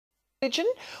religion,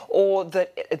 or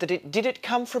that did it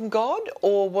come from God,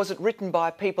 or was it written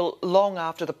by people long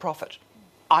after the Prophet?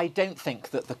 I don't think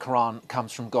that the Quran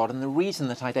comes from God, and the reason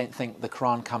that I don't think the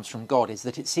Quran comes from God is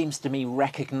that it seems to me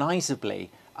recognisably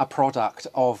a product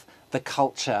of the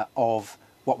culture of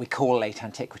what we call late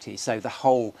antiquity, so the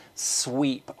whole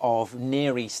sweep of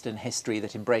Near Eastern history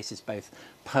that embraces both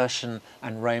Persian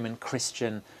and Roman,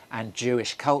 Christian and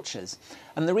Jewish cultures.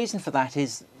 And the reason for that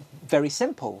is very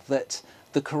simple, that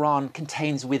the Quran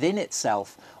contains within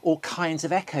itself all kinds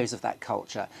of echoes of that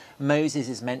culture. Moses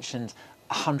is mentioned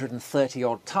 130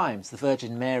 odd times. The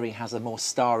Virgin Mary has a more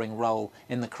starring role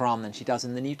in the Quran than she does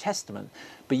in the New Testament.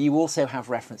 But you also have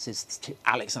references to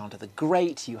Alexander the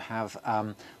Great. You have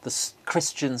the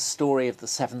Christian story of the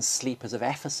seven sleepers of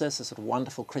Ephesus, a sort of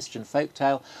wonderful Christian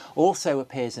folktale, also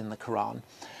appears in the Quran.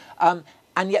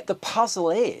 And yet the puzzle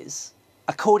is,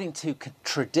 according to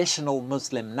traditional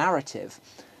Muslim narrative,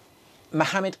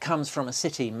 Muhammad comes from a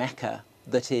city, Mecca,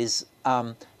 that is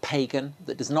pagan,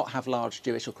 that does not have large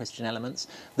Jewish or Christian elements,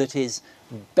 that is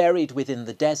buried within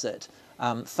the desert,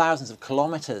 thousands of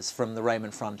kilometres from the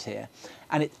Roman frontier.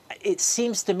 And it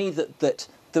seems to me that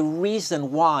the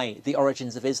reason why the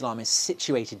origins of Islam is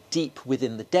situated deep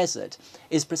within the desert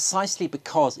is precisely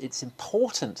because it's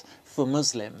important for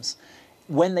Muslims,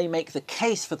 when they make the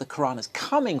case for the Quran as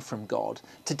coming from God,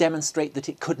 to demonstrate that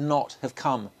it could not have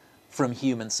come from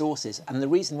human sources. And the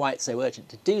reason why it's so urgent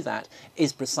to do that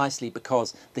is precisely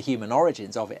because the human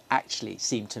origins of it actually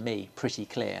seem to me pretty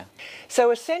clear.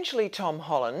 So essentially, Tom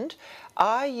Holland,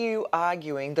 are you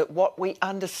arguing that what we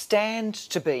understand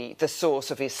to be the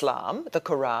source of Islam, the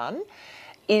Quran,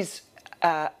 is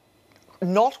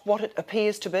not what it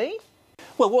appears to be?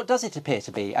 Well, what does it appear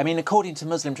to be? I mean, according to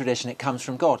Muslim tradition, it comes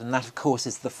from God, and that, of course,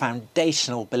 is the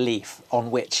foundational belief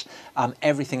on which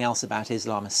everything else about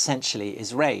Islam essentially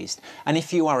is raised. And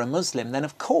if you are a Muslim, then,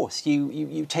 of course,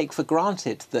 you take for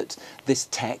granted that this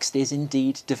text is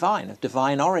indeed divine, of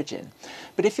divine origin.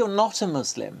 But if you're not a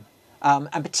Muslim, and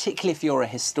particularly if you're a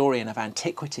historian of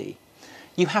antiquity,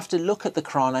 you have to look at the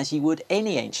Quran as you would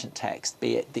any ancient text,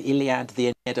 be it the Iliad,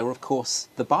 the Aeneid, or, of course,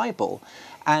 the Bible.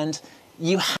 And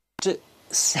you have to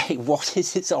say what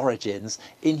is its origins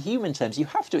in human terms. You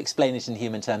have to explain it in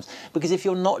human terms, because if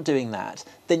you're not doing that,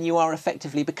 then you are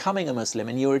effectively becoming a Muslim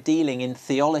and you're dealing in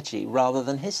theology rather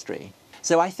than history.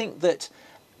 So I think that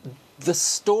the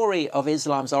story of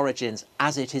Islam's origins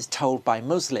as it is told by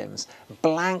Muslims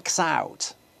blanks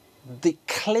out the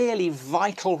clearly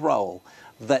vital role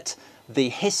that the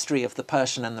history of the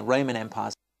Persian and the Roman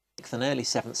empires in the 6th and early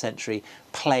 7th century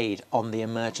played on the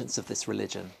emergence of this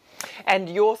religion. And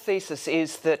your thesis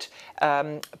is that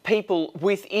people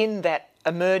within that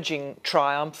emerging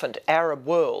triumphant Arab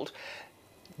world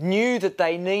knew that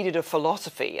they needed a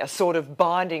philosophy, a sort of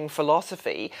binding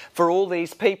philosophy for all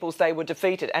these peoples they were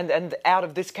defeated, and out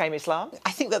of this came Islam?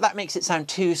 I think that makes it sound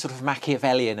too sort of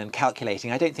Machiavellian and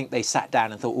calculating. I don't think they sat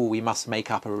down and thought, oh, we must make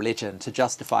up a religion to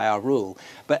justify our rule.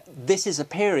 But this is a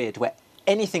period where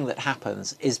anything that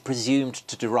happens is presumed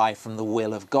to derive from the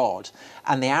will of God.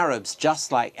 And the Arabs,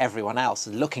 just like everyone else,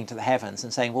 are looking to the heavens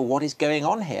and saying, well, what is going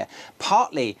on here?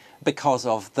 Partly because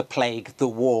of the plague, the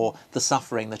war, the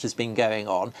suffering that has been going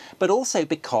on, but also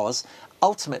because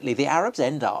ultimately the Arabs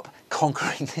end up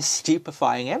conquering this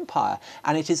stupefying empire,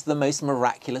 and it is the most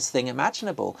miraculous thing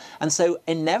imaginable. And so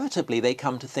inevitably they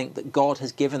come to think that God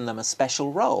has given them a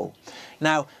special role.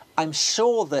 Now, I'm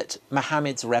sure that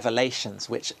Muhammad's revelations,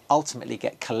 which ultimately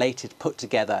get collated, put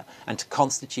together, and to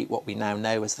constitute what we now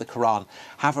know as the Quran,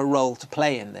 have a role to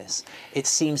play in this. It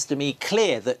seems to me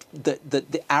clear that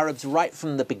the Arabs, right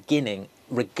from the beginning,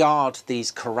 regard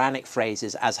these Quranic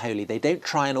phrases as holy. They don't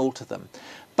try and alter them.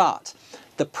 But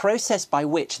the process by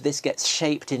which this gets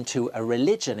shaped into a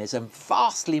religion is a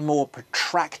vastly more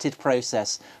protracted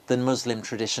process than Muslim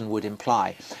tradition would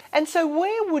imply. And so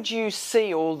where would you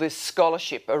see all this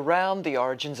scholarship around the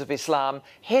origins of Islam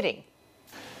heading?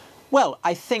 Well,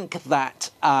 I think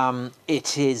that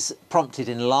it is prompted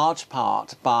in large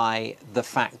part by the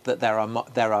fact that there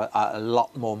are a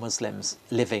lot more Muslims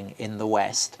living in the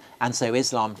West, and so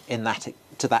Islam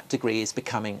to that degree is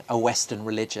becoming a Western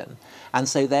religion. And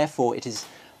so therefore it is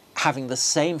having the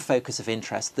same focus of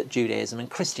interest that Judaism and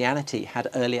Christianity had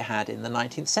earlier had in the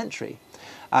 19th century.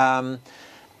 And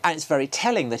it's very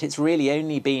telling that it's really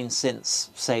only been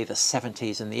since, say, the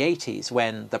 70s and the 80s,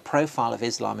 when the profile of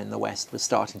Islam in the West was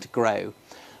starting to grow,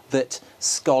 that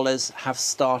scholars have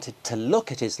started to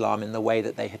look at Islam in the way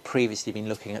that they had previously been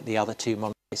looking at the other two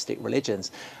monotheistic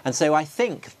religions. And so I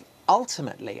think,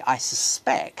 ultimately, I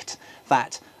suspect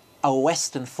that a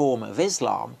Western form of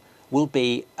Islam will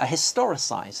be a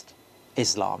historicised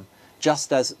Islam,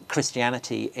 just as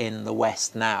Christianity in the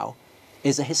West now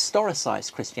is a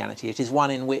historicised Christianity. It is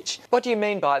one in which... What do you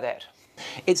mean by that?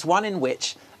 It's one in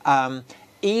which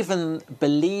even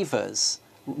believers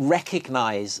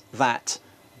recognise that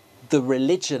the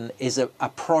religion is a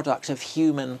product of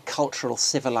human cultural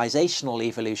civilizational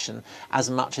evolution as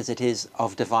much as it is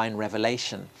of divine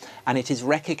revelation. And it is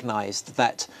recognised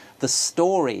that the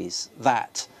stories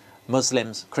that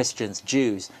Muslims, Christians,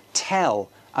 Jews tell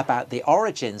about the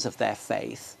origins of their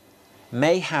faith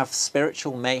may have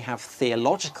spiritual, may have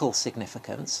theological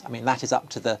significance. I mean, that is up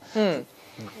to the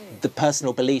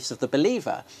personal beliefs of the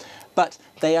believer. But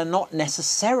they are not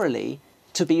necessarily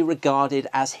to be regarded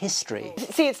as history.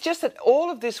 See, it's just that all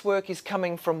of this work is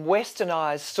coming from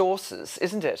westernised sources,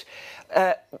 isn't it?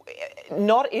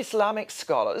 Not Islamic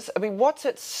scholars. I mean, what's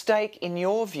at stake, in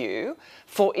your view,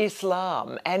 for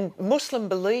Islam and Muslim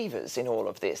believers in all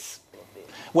of this?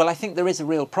 Well, I think there is a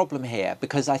real problem here,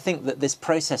 because I think that this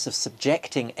process of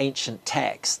subjecting ancient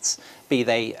texts, be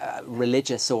they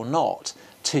religious or not,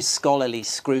 to scholarly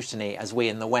scrutiny, as we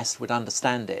in the West would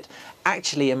understand it,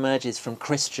 actually emerges from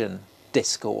Christian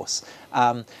discourse,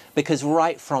 because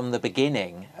right from the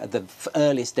beginning, the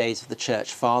earliest days of the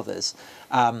Church Fathers,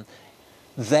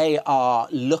 they are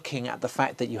looking at the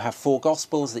fact that you have four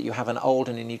Gospels, that you have an Old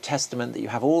and a New Testament, that you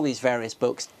have all these various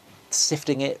books,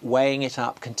 sifting it, weighing it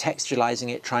up, contextualizing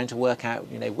it, trying to work out,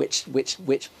 you know, which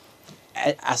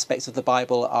aspects of the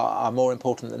Bible are more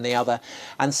important than the other.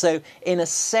 And so, in a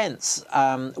sense,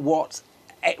 what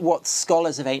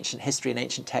scholars of ancient history and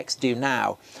ancient texts do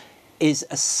now is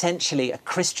essentially a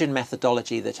Christian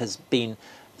methodology that has been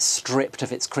stripped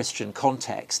of its Christian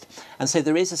context. And so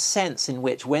there is a sense in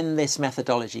which, when this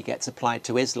methodology gets applied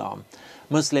to Islam,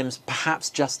 Muslims perhaps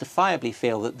justifiably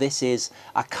feel that this is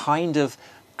a kind of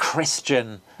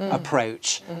Christian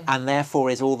approach, and therefore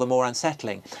is all the more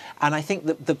unsettling. And I think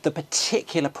that the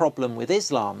particular problem with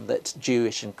Islam that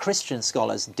Jewish and Christian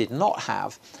scholars did not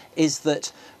have is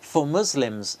that for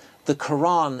Muslims, the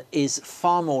Quran is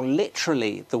far more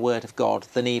literally the word of God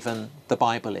than even the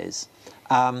Bible is.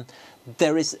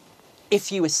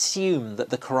 If you assume that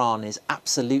the Quran is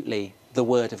absolutely the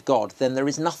word of God, then there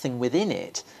is nothing within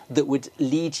it that would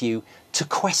lead you to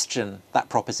question that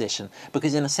proposition,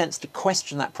 because in a sense to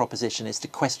question that proposition is to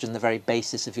question the very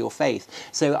basis of your faith.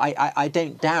 So I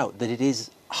don't doubt that it is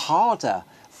harder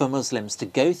for Muslims to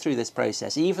go through this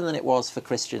process even than it was for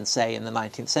Christians, say, in the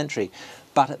 19th century.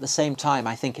 But at the same time,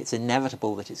 I think it's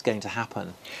inevitable that it's going to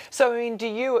happen. So, I mean,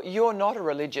 you're not a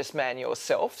religious man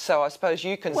yourself, so I suppose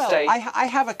you can say... Well, I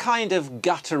have a kind of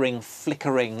guttering,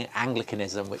 flickering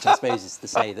Anglicanism, which I suppose is to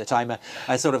say that I'm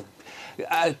a sort of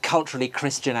culturally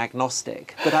Christian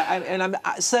agnostic. But I'm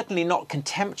certainly not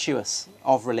contemptuous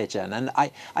of religion. And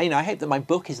I hope that my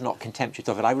book is not contemptuous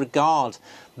of it. I regard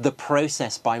the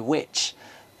process by which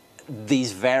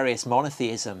these various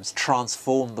monotheisms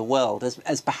transform the world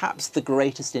as perhaps the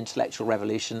greatest intellectual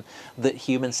revolution that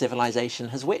human civilization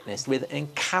has witnessed, with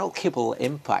incalculable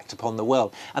impact upon the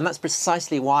world. And that's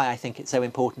precisely why I think it's so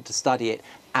important to study it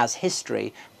as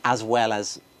history as well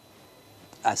as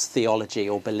theology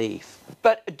or belief.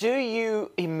 But do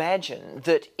you imagine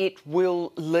that it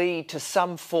will lead to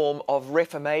some form of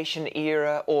Reformation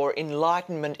era or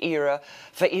Enlightenment era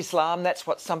for Islam? That's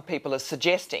what some people are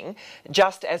suggesting,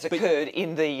 just as occurred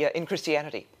in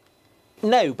Christianity.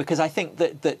 No, because I think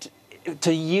that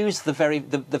to use the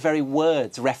very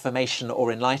words Reformation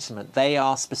or Enlightenment, they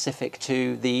are specific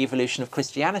to the evolution of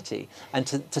Christianity, and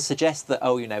to suggest that,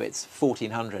 oh, you know, it's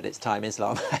 1400, it's time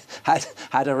Islam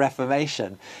had a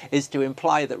Reformation, is to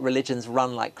imply that religions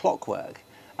run like clockwork.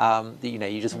 You know,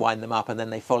 you just wind them up and then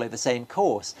they follow the same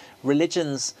course.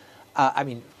 Religions, I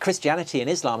mean, Christianity and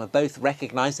Islam are both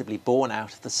recognisably born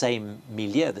out of the same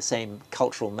milieu, the same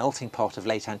cultural melting pot of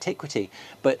late antiquity,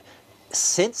 but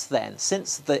since then,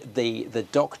 since the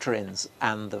doctrines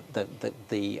and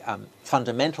the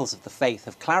fundamentals of the faith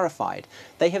have clarified,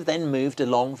 they have then moved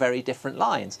along very different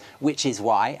lines, which is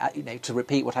why, you know, to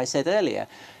repeat what I said earlier,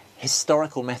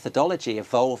 historical methodology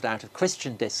evolved out of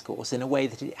Christian discourse in a way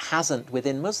that it hasn't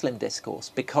within Muslim discourse,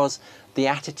 because the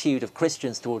attitude of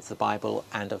Christians towards the Bible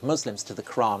and of Muslims to the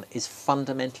Quran is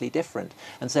fundamentally different.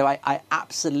 And so I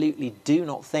absolutely do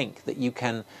not think that you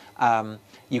can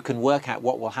work out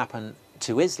what will happen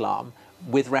to Islam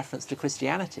with reference to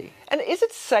Christianity. And is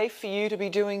it safe for you to be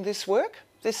doing this work,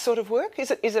 this sort of work? Is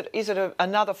it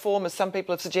another form, as some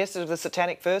people have suggested, of the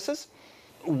satanic verses?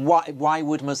 Why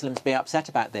would Muslims be upset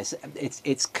about this?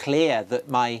 It's clear that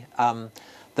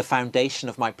the foundation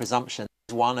of my presumption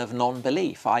one of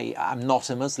non-belief. I am not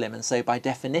a Muslim, and so by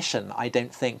definition I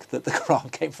don't think that the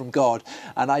Quran came from God,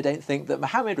 and I don't think that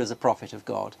Muhammad was a prophet of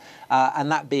God.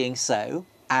 And that being so,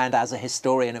 and as a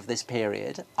historian of this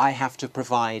period, I have to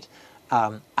provide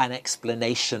an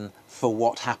explanation for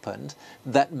what happened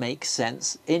that makes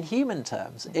sense in human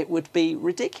terms. It would be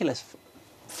ridiculous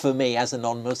for me as a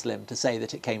non-Muslim to say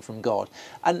that it came from God.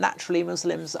 And naturally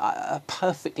Muslims are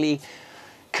perfectly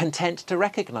content to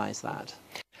recognise that.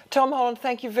 Tom Holland,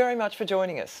 thank you very much for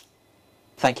joining us.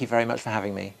 Thank you very much for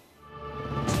having me.